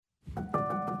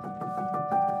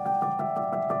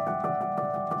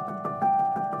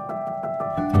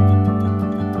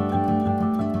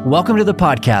Welcome to the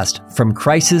podcast, From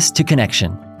Crisis to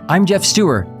Connection. I'm Jeff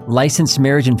Stewart, licensed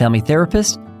marriage and family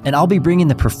therapist, and I'll be bringing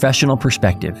the professional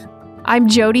perspective. I'm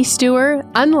Jody Stewart,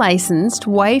 unlicensed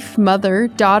wife, mother,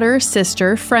 daughter,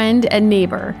 sister, friend, and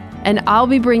neighbor, and I'll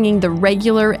be bringing the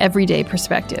regular, everyday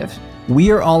perspective. We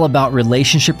are all about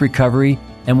relationship recovery,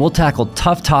 and we'll tackle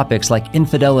tough topics like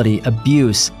infidelity,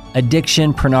 abuse,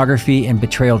 addiction, pornography, and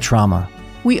betrayal trauma.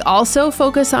 We also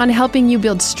focus on helping you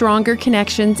build stronger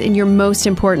connections in your most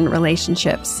important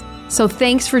relationships. So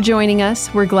thanks for joining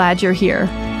us. We're glad you're here.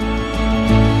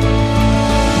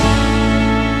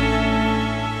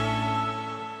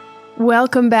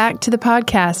 Welcome back to the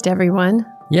podcast, everyone.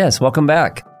 Yes, welcome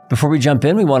back. Before we jump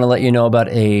in, we want to let you know about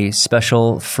a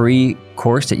special free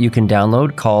course that you can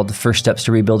download called First Steps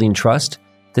to Rebuilding Trust.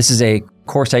 This is a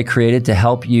course I created to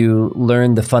help you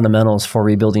learn the fundamentals for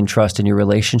rebuilding trust in your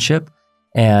relationship.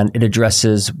 And it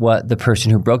addresses what the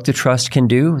person who broke the trust can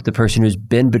do, the person who's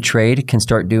been betrayed can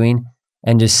start doing,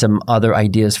 and just some other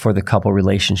ideas for the couple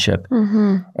relationship.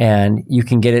 And you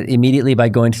can get it immediately by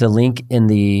going to the link in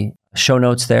the show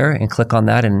notes there and click on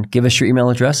that and give us your email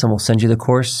address and we'll send you the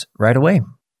course right away.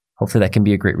 Hopefully that can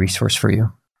be a great resource for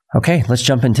you. Okay, let's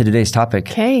jump into today's topic.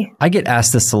 Okay. I get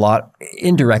asked this a lot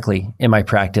indirectly in my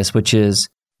practice, which is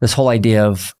this whole idea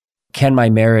of, can my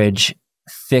marriage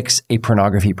fix a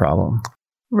pornography problem?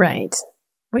 Right.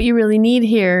 What you really need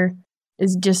here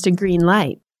is just a green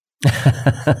light.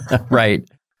 Right.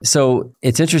 So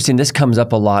it's interesting. This comes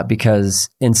up a lot because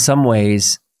in some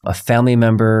ways, a family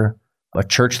member, a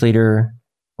church leader,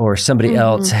 or somebody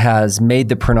else has made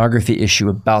the pornography issue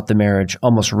about the marriage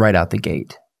almost right out the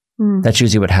gate. That's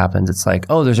usually what happens. It's like,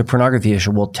 oh, there's a pornography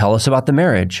issue. Well, tell us about the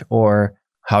marriage, or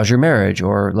how's your marriage,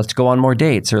 or let's go on more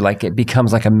dates, or like it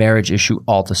becomes like a marriage issue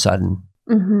all of a sudden.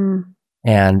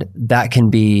 And that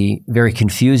can be very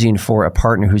confusing for a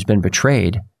partner who's been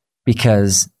betrayed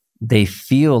because they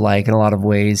feel like in a lot of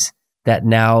ways that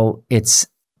now it's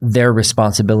their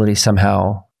responsibility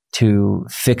somehow to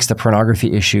fix the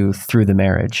pornography issue through the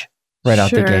marriage right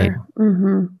out the gate.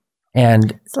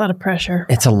 And it's a lot of pressure.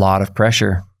 It's a lot of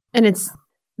pressure. And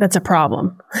that's a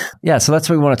problem. Yeah. So that's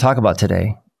what we want to talk about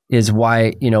today is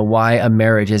why a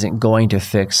marriage isn't going to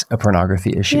fix a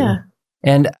pornography issue. Yeah.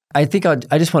 And I think I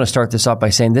just want to start this off by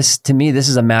saying this, to me, this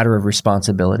is a matter of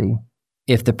responsibility.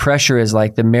 If the pressure is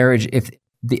like the marriage, if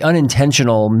the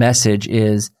unintentional message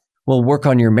is, well, work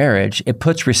on your marriage, it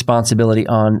puts responsibility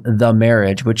on the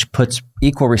marriage, which puts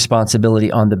equal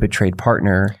responsibility on the betrayed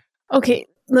partner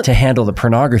to handle the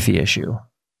pornography issue.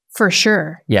 For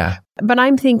sure. Yeah. But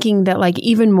I'm thinking that like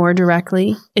even more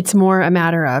directly, it's more a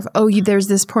matter of, there's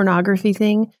this pornography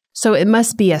thing, so it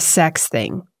must be a sex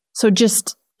thing. So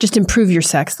just improve your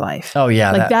sex life. Oh,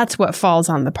 yeah. Like that's what falls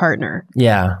on the partner.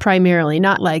 Yeah. Primarily,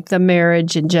 not like the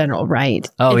marriage in general, right?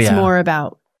 It's more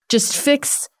about just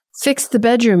fix the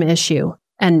bedroom issue.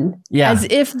 And as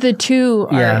if the two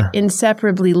are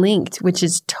inseparably linked, which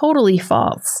is totally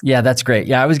false. Yeah, that's great.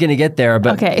 Yeah, I was going to get there,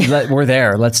 but we're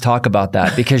there. Let's talk about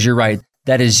that because you're right.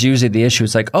 That is usually the issue.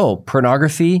 It's like,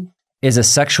 pornography is a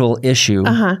sexual issue,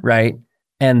 right?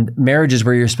 And marriage is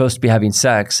where you're supposed to be having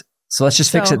sex. So let's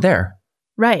just fix it there.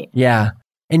 Right. Yeah.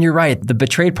 And you're right. The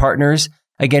betrayed partners,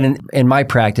 again, in my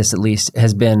practice at least,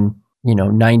 has been,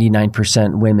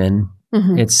 99% women.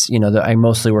 It's, I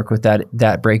mostly work with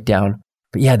that breakdown.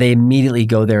 But yeah, they immediately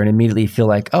go there and immediately feel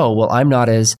like, I'm not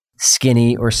as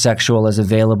skinny or sexual as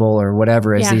available or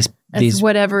whatever as these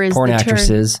whatever is porn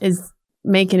actresses is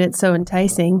making it so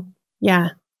enticing. Yeah.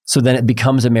 So then it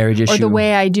becomes a marriage issue. Or the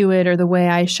way I do it or the way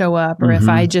I show up. Or if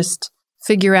I just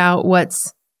figure out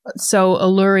what's so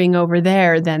alluring over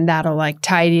there, then that'll like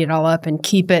tidy it all up and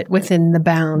keep it within the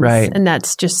bounds. Right. And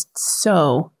that's just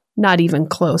so not even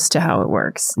close to how it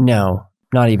works. No,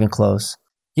 not even close.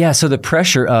 Yeah. So the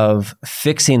pressure of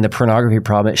fixing the pornography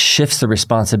problem, it shifts the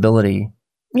responsibility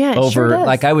over, sure does.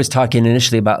 Like I was talking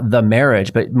initially about the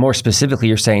marriage, but more specifically,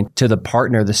 you're saying to the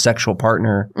partner, the sexual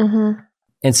partner.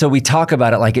 And so we talk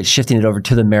about it like it's shifting it over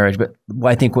to the marriage. But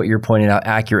I think what you're pointing out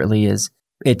accurately is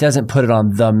it doesn't put it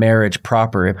on the marriage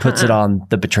proper. It puts it on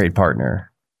the betrayed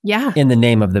partner. Yeah. In the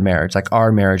name of the marriage, like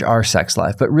our marriage, our sex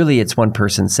life. But really it's one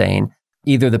person saying,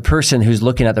 either the person who's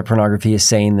looking at the pornography is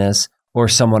saying this or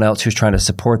someone else who's trying to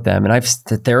support them. And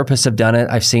the therapists have done it.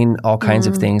 I've seen all kinds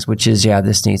of things, which is,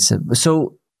 this needs to.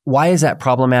 So why is that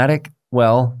problematic?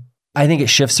 Well, I think it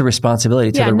shifts the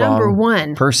responsibility to the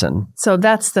wrong person. So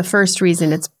that's the first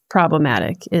reason it's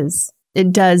problematic is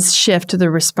it does shift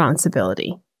the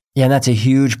responsibility. Yeah, and that's a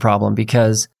huge problem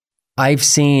because I've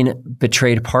seen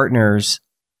betrayed partners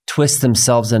twist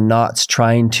themselves in knots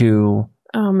trying to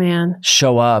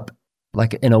show up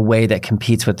like in a way that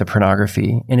competes with the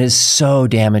pornography, and is so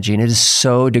damaging. It is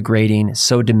so degrading,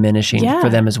 so diminishing for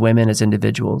them as women, as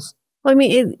individuals. Well, I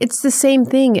mean, it's the same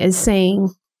thing as saying,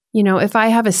 if I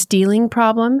have a stealing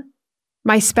problem,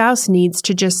 my spouse needs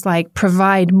to just like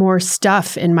provide more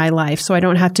stuff in my life so I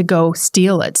don't have to go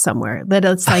steal it somewhere. That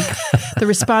it's like the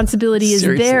responsibility is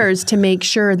theirs to make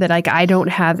sure that like I don't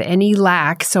have any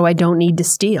lack, so I don't need to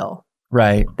steal.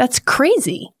 Right. That's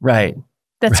crazy. Right.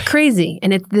 That's crazy.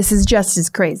 And this is just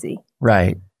as crazy.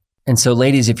 Right. And so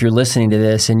ladies, if you're listening to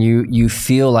this and you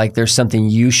feel like there's something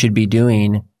you should be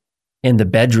doing in the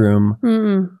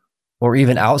bedroom or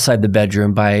even outside the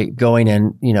bedroom by going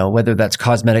in, whether that's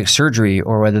cosmetic surgery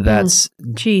or whether that's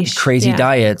crazy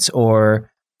diets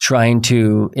or trying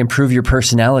to improve your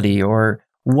personality or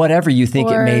whatever you think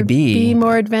it may be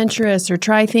more adventurous or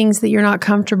try things that you're not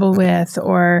comfortable with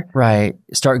or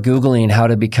start Googling how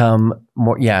to become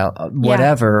more,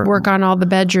 whatever. Work on all the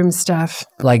bedroom stuff.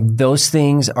 Like those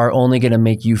things are only going to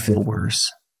make you feel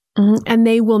worse. And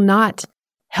they will not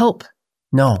help.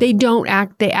 No.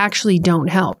 They actually don't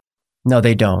help. No,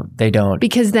 they don't. They don't.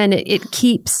 Because then it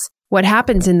keeps what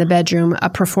happens in the bedroom a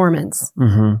performance.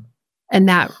 And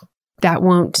that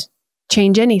won't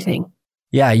change anything.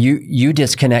 Yeah, you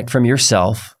disconnect from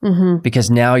yourself because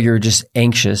now you're just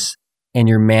anxious and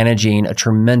you're managing a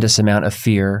tremendous amount of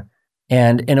fear.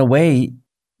 And in a way,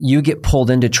 you get pulled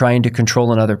into trying to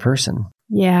control another person.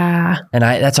 Yeah. And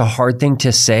that's a hard thing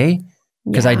to say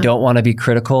because I don't want to be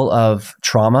critical of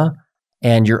trauma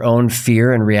and your own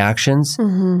fear and reactions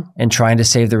and trying to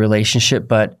save the relationship.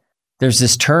 But there's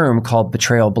this term called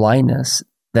betrayal blindness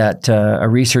that a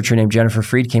researcher named Jennifer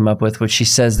Freed came up with, which she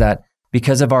says that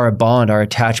because of our bond, our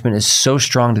attachment is so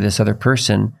strong to this other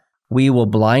person, we will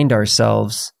blind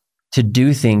ourselves to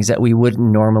do things that we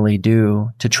wouldn't normally do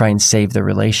to try and save the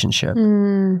relationship.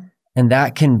 And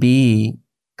that can be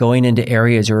going into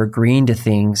areas or agreeing to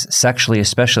things sexually,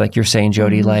 especially like you're saying,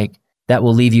 Jody, like that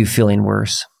will leave you feeling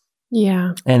worse.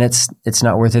 Yeah. And it's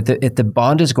not worth it. If the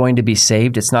bond is going to be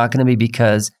saved, it's not going to be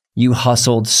because you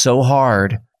hustled so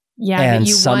hard. Yeah, and that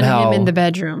you somehow won him in the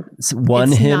bedroom.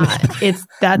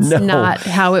 That's No. not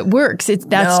how it works.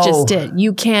 That's just it.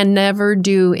 You can never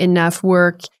do enough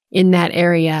work in that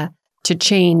area to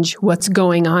change what's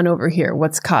going on over here,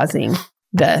 what's causing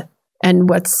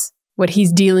what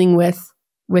he's dealing with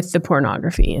the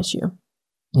pornography issue.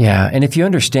 Yeah. And if you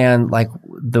understand like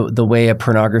the way a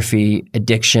pornography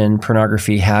addiction,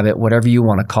 pornography habit, whatever you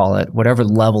want to call it, whatever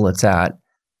level it's at,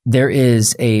 there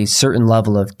is a certain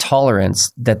level of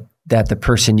tolerance that the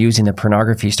person using the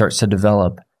pornography starts to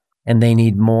develop. And they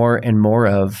need more and more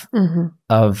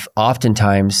of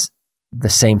oftentimes the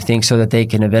same thing so that they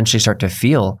can eventually start to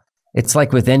feel. It's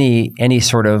like with any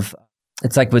sort of,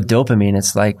 it's like with dopamine.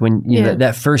 It's like when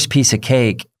that first piece of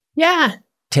cake. Yeah.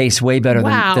 Tastes way better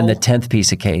than the 10th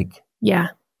piece of cake. Yeah.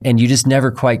 And you just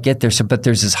never quite get there. So, but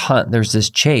there's this hunt, there's this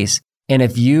chase. And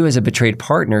if you as a betrayed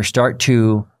partner start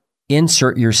to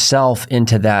insert yourself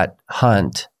into that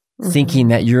hunt, thinking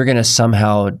that you're going to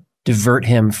somehow divert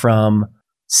him from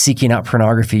seeking out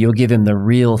pornography, you'll give him the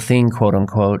real thing, quote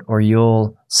unquote, or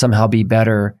you'll somehow be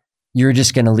better, you're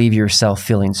just going to leave yourself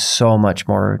feeling so much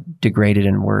more degraded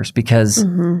and worse because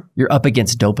you're up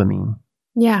against dopamine.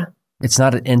 Yeah. It's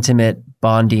not an intimate,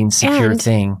 bonding, secure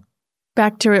thing.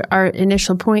 Back to our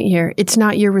initial point here, it's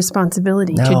not your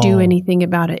responsibility to do anything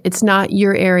about it. It's not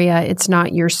your area. It's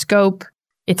not your scope.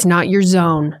 It's not your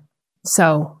zone.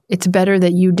 So it's better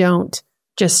that you don't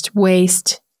just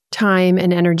waste time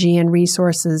and energy and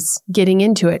resources getting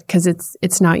into it because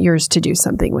it's not yours to do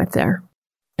something with there.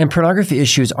 And pornography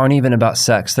issues aren't even about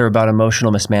sex. They're about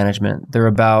emotional mismanagement. They're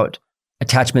about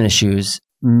attachment issues,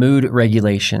 mood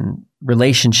regulation,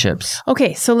 relationships.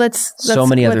 Okay, so let's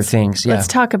many other things. Yeah. Let's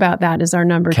talk about that as our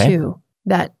number 2,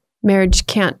 that marriage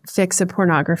can't fix a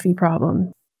pornography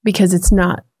problem because it's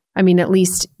not, I mean, at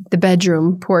least the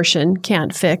bedroom portion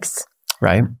can't fix.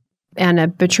 Right. And a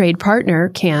betrayed partner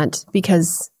can't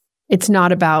because it's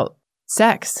not about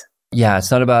sex. Yeah, it's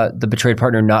not about the betrayed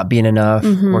partner not being enough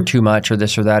or too much or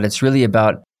this or that. It's really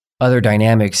about other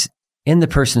dynamics in the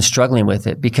person struggling with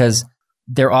it because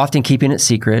they're often keeping it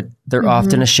secret. They're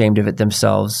often ashamed of it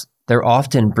themselves. They're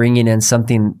often bringing in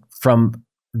something from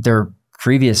their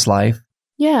previous life,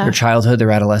 their childhood,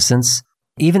 their adolescence.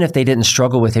 Even if they didn't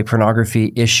struggle with a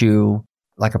pornography issue,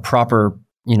 like a proper,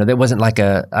 that wasn't like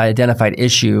a identified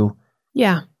issue.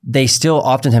 Yeah. They still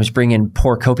oftentimes bring in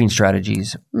poor coping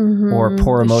strategies or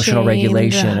poor emotional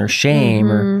regulation or shame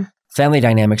or family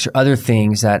dynamics or other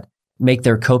things that make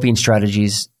their coping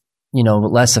strategies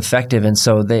less effective. And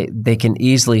so they can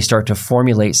easily start to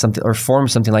formulate something or form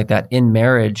something like that in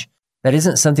marriage that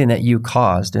isn't something that you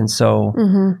caused. And so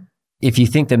if you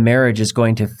think the marriage is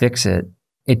going to fix it,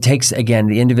 it takes, again,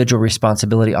 the individual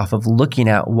responsibility off of looking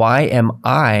at why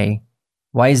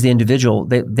is the individual,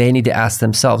 they need to ask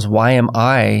themselves, why am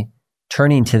I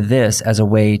turning to this as a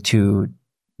way to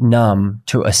numb,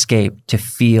 to escape, to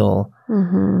feel?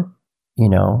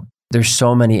 There's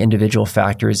so many individual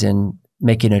factors in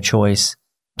making a choice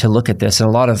to look at this. And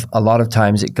a lot of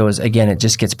times it goes, again, it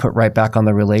just gets put right back on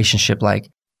the relationship.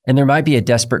 And there might be a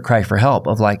desperate cry for help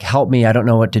of help me. I don't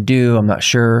know what to do. I'm not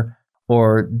sure.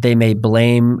 Or they may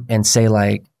blame and say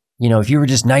if you were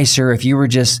just nicer, if you were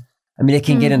just, it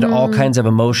can get into all kinds of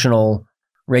emotional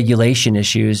regulation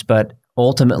issues, but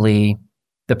ultimately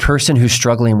the person who's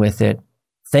struggling with it,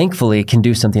 thankfully, can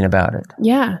do something about it.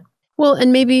 Yeah. Well,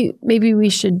 and maybe we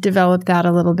should develop that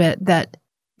a little bit, that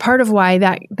part of why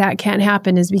that can't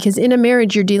happen is because in a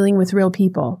marriage, you're dealing with real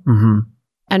people.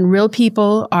 And real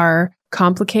people are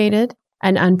complicated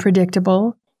and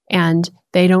unpredictable, and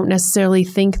they don't necessarily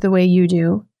think the way you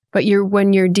do. But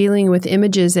when you're dealing with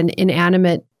images and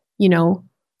inanimate,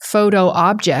 photo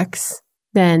objects,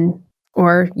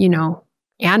 or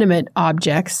animate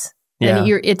objects, then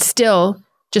it's still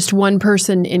just one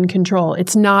person in control.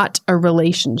 It's not a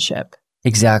relationship.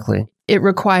 Exactly. It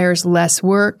requires less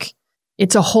work.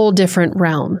 It's a whole different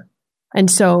realm.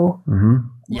 And so...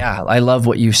 Yeah, I love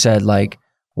what you said,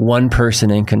 one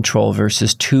person in control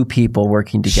versus two people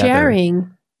working together. Sharing.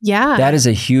 Yeah. That is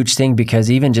a huge thing, because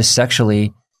even just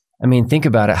sexually, think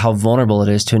about it, how vulnerable it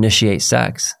is to initiate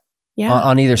sex. Yeah.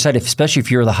 On either side, especially if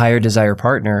you're the higher desire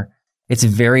partner, it's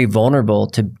very vulnerable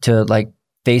to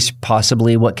face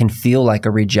possibly what can feel like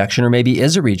a rejection, or maybe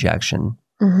is a rejection.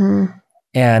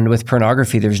 And with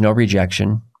pornography, there's no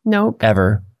rejection. Nope.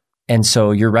 Ever. And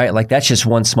so you're right. That's just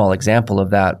one small example of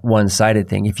that one-sided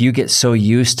thing. If you get so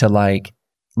used to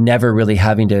never really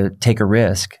having to take a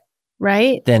risk,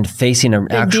 right? Then facing an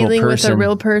actual dealing person with a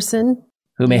real person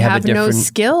who may have a different... no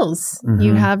skills.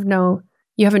 You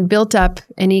haven't built up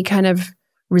any kind of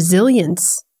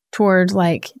resilience toward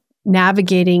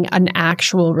navigating an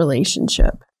actual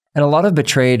relationship. And a lot of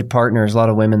betrayed partners, a lot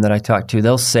of women that I talk to,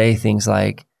 they'll say things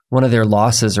like one of their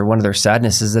losses or one of their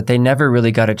sadnesses is that they never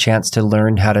really got a chance to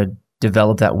learn how to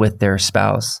develop that with their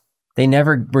spouse. They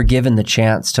never were given the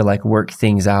chance to work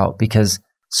things out, because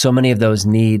so many of those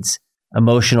needs,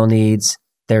 emotional needs,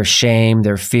 their shame,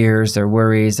 their fears, their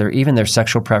worries, even their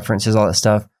sexual preferences, all that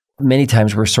stuff, many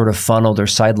times were sort of funneled or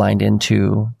sidelined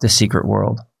into the secret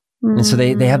world. And so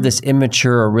they have this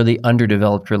immature or really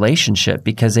underdeveloped relationship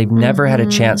because they've never had a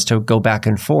chance to go back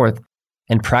and forth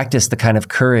and practice the kind of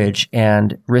courage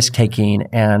and risk-taking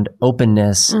and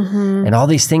openness and all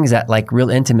these things that real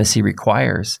intimacy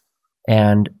requires.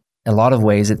 And in a lot of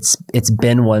ways, it's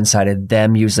been one-sided,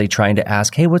 them usually trying to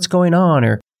ask, hey, what's going on?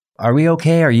 Or are we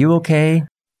okay? Are you okay?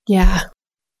 Yeah.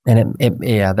 And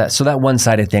so that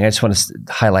one-sided thing, I just want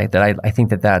to highlight that. I think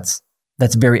that's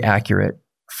very accurate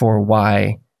for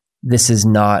why this is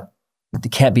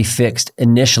it can't be fixed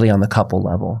initially on the couple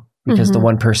level, because the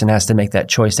one person has to make that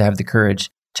choice to have the courage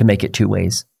to make it two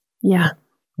ways. Yeah.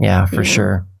 Yeah, for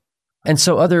sure. And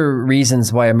so other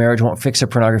reasons why a marriage won't fix a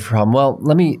pornography problem. Well,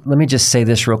 let me just say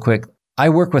this real quick. I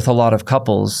work with a lot of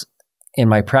couples in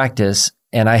my practice,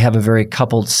 and I have a very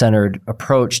couple-centered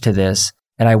approach to this.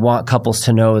 And I want couples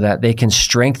to know that they can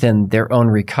strengthen their own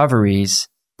recoveries,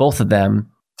 both of them,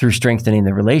 through strengthening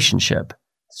the relationship.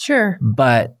 Sure.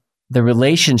 But the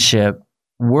relationship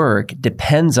work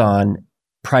depends on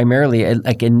primarily,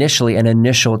 initially, an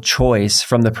initial choice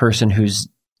from the person who's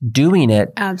doing it.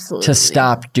 Absolutely. To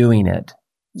stop doing it.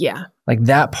 Yeah.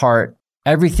 That part,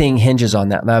 everything hinges on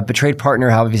that. The betrayed partner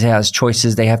obviously has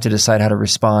choices. They have to decide how to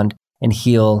respond and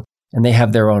heal, and they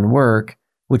have their own work,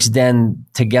 which then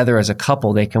together as a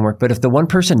couple, they can work. But if the one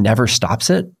person never stops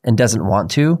it and doesn't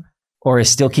want to, or is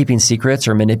still keeping secrets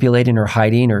or manipulating or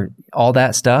hiding or all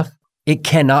that stuff, it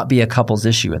cannot be a couple's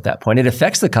issue at that point. It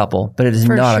affects the couple, but it is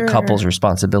not a couple's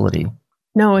responsibility.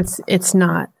 No, it's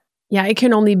not. Yeah, it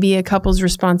can only be a couple's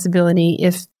responsibility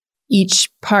if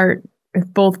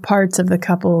both parts of the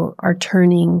couple are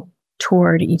turning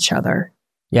toward each other.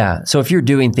 Yeah. So if you're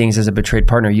doing things as a betrayed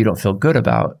partner you don't feel good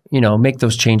about, make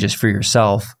those changes for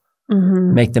yourself,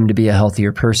 make them to be a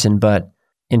healthier person. But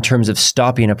in terms of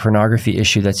stopping a pornography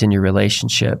issue that's in your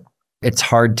relationship, it's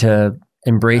hard to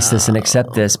embrace this and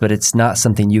accept this, but it's not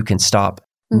something you can stop.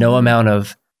 No amount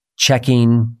of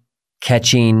checking,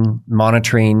 catching,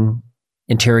 monitoring,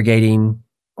 interrogating.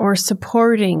 Or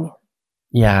supporting.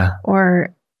 Yeah.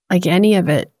 Or any of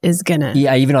it is gonna.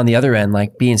 Yeah, even on the other end,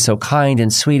 being so kind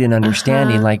and sweet and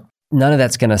understanding, none of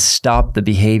that's gonna stop the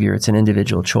behavior. It's an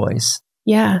individual choice.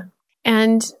 Yeah.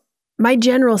 And my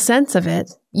general sense of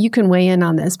it, you can weigh in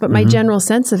on this, but my general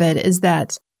sense of it is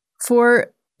that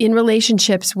in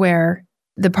relationships where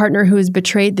the partner who has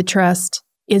betrayed the trust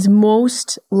is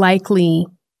most likely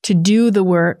to do the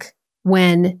work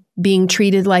when being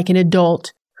treated like an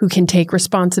adult who can take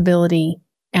responsibility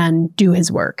and do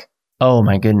his work. Oh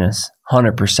my goodness,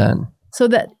 100%. So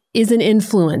that is an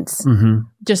influence.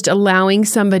 Just allowing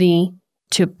somebody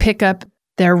to pick up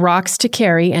their rocks to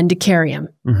carry and to carry them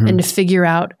and to figure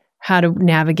out how to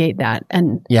navigate that.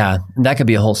 And yeah, that could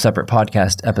be a whole separate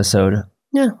podcast episode.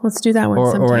 Yeah, let's do that one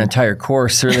or an entire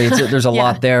course. Really, there's a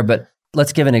lot there, but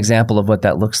let's give an example of what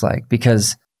that looks like.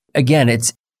 Because again,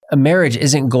 a marriage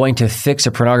isn't going to fix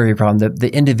a pornography problem.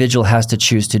 The individual has to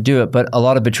choose to do it. But a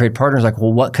lot of betrayed partners are like,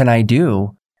 well, what can I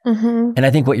do? And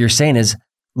I think what you're saying is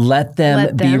let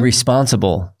them be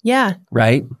responsible. Yeah.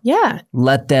 Right? Yeah.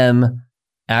 Let them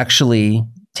actually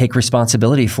take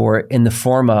responsibility for it in the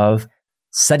form of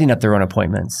setting up their own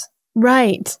appointments.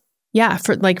 Right. Yeah.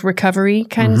 For like recovery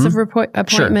kinds of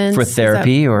appointments. Sure. For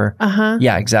therapy or...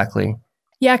 Yeah, exactly.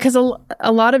 Yeah. Because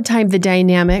a lot of time the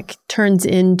dynamic turns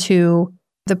into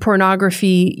the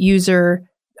pornography user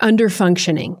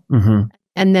under-functioning.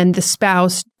 And then the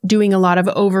spouse doing a lot of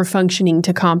over-functioning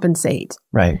to compensate.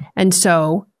 Right. And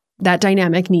so that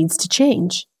dynamic needs to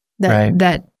change.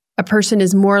 That a person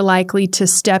is more likely to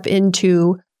step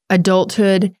into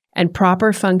adulthood and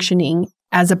proper functioning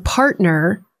as a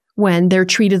partner when they're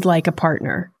treated like a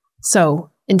partner.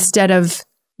 So instead of,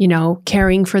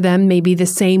 caring for them maybe the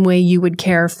same way you would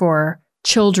care for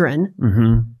children,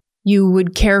 you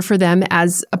would care for them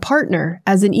as a partner,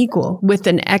 as an equal, with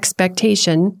an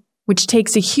expectation, which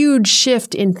takes a huge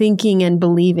shift in thinking and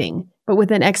believing, but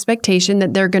with an expectation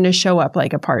that they're going to show up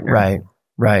like a partner.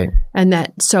 Right.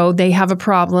 And so they have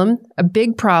a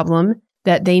big problem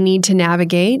that they need to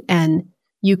navigate, and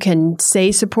you can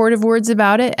say supportive words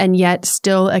about it and yet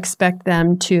still expect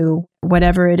them to,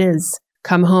 whatever it is,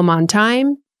 come home on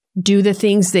time, do the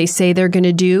things they say they're going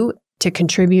to do to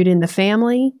contribute in the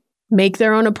family, make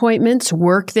their own appointments,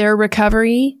 work their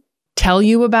recovery, tell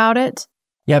you about it.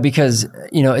 Yeah, because,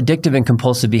 addictive and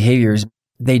compulsive behaviors,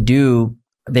 they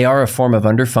are a form of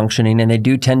underfunctioning, and they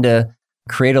do tend to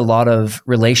create a lot of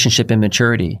relationship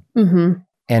immaturity.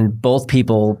 And both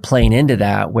people playing into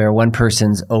that, where one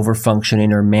person's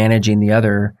overfunctioning or managing the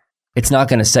other, it's not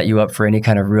going to set you up for any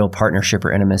kind of real partnership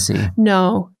or intimacy.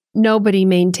 No, nobody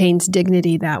maintains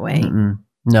dignity that way.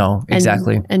 No,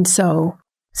 exactly. And so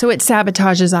it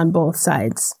sabotages on both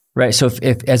sides. Right. So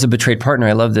if as a betrayed partner,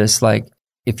 I love this, like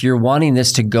if you're wanting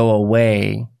this to go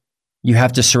away, you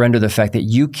have to surrender the fact that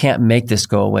you can't make this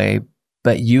go away,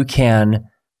 but you can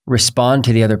respond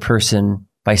to the other person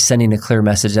by sending a clear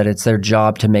message that it's their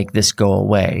job to make this go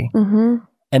away.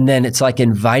 And then it's like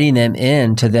inviting them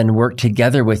in to then work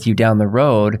together with you down the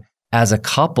road as a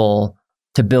couple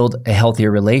to build a healthier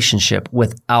relationship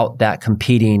without that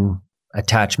competing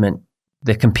attachment,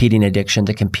 the competing addiction,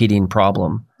 the competing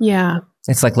problem. Yeah.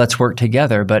 It's like, let's work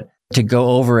together, but to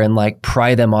go over and like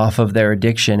pry them off of their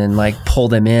addiction and like pull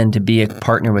them in to be a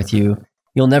partner with you,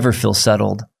 you'll never feel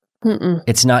settled.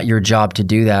 It's not your job to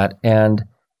do that. And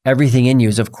everything in you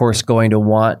is, of course, going to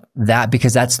want that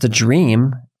because that's the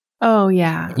dream. Oh,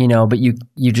 yeah. But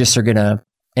you just are going to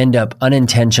end up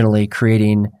unintentionally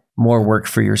creating more work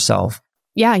for yourself.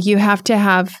 Yeah, you have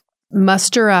to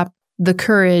muster up the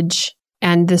courage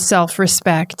and the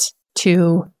self-respect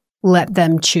to let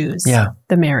them choose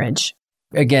the marriage.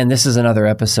 Again, this is another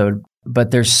episode, but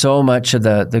there's so much of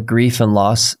the grief and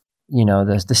loss,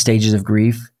 the stages of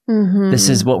grief. This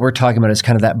is what we're talking about, is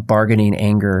kind of that bargaining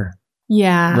anger.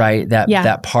 Yeah. Right?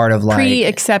 That part of like...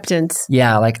 Pre-acceptance.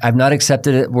 Yeah, like I've not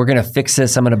accepted it. We're going to fix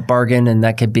this. I'm going to bargain. And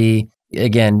that could be,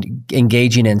 again,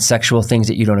 engaging in sexual things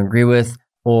that you don't agree with,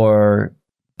 or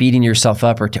beating yourself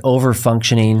up, or to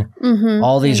over-functioning.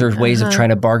 All these are ways of trying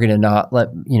to bargain and not let,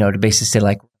 to basically say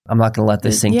like, I'm not going to let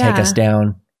this thing take us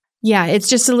down. Yeah, it's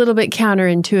just a little bit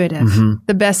counterintuitive.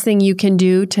 The best thing you can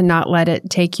do to not let it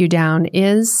take you down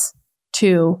is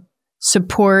to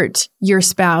support your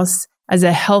spouse as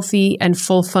a healthy and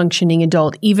full functioning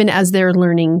adult, even as they're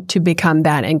learning to become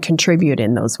that and contribute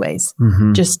in those ways.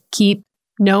 Just keep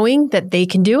knowing that they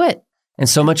can do it. And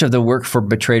so much of the work for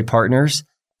betrayed partners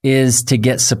is to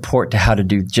get support to how to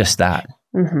do just that.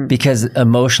 Because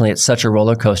emotionally, it's such a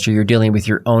roller coaster. You're dealing with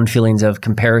your own feelings of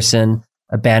comparison,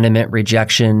 abandonment,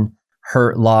 rejection,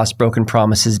 hurt, loss, broken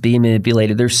promises, being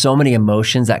manipulated. There's so many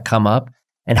emotions that come up,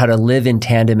 and how to live in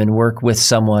tandem and work with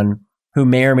someone who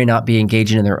may or may not be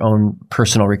engaging in their own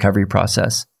personal recovery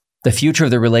process. The future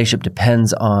of the relationship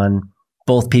depends on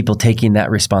both people taking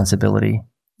that responsibility.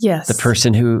 Yes. The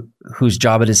person whose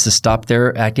job it is to stop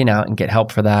their acting out and get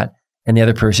help for that, and the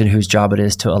other person whose job it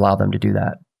is to allow them to do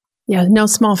that. Yeah, no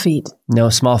small feat. No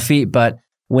small feat, but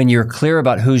when you're clear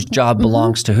about whose job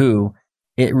belongs to who,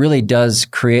 it really does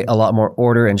create a lot more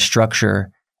order and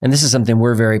structure. And this is something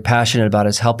we're very passionate about,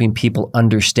 is helping people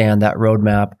understand that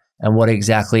roadmap and what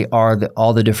exactly are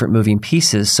all the different moving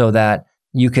pieces so that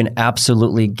you can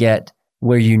absolutely get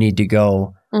where you need to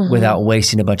go without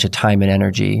wasting a bunch of time and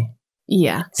energy.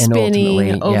 Yeah.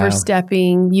 Spinning,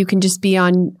 overstepping. You can just be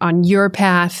on your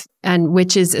path, and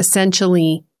which is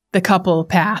essentially the couple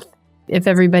path if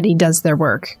everybody does their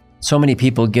work. So many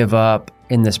people give up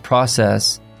in this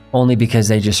process only because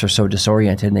they just are so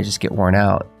disoriented and they just get worn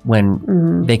out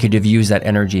when they could have used that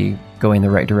energy going the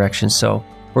right direction. So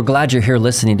we're glad you're here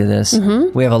listening to this.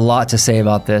 We have a lot to say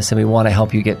about this, and we want to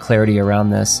help you get clarity around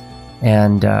this.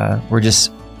 And we're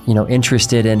just,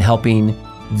 interested in helping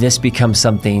this become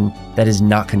something that is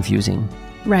not confusing.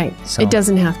 Right. So, it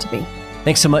doesn't have to be.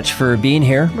 Thanks so much for being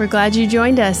here. We're glad you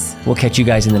joined us. We'll catch you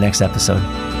guys in the next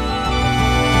episode.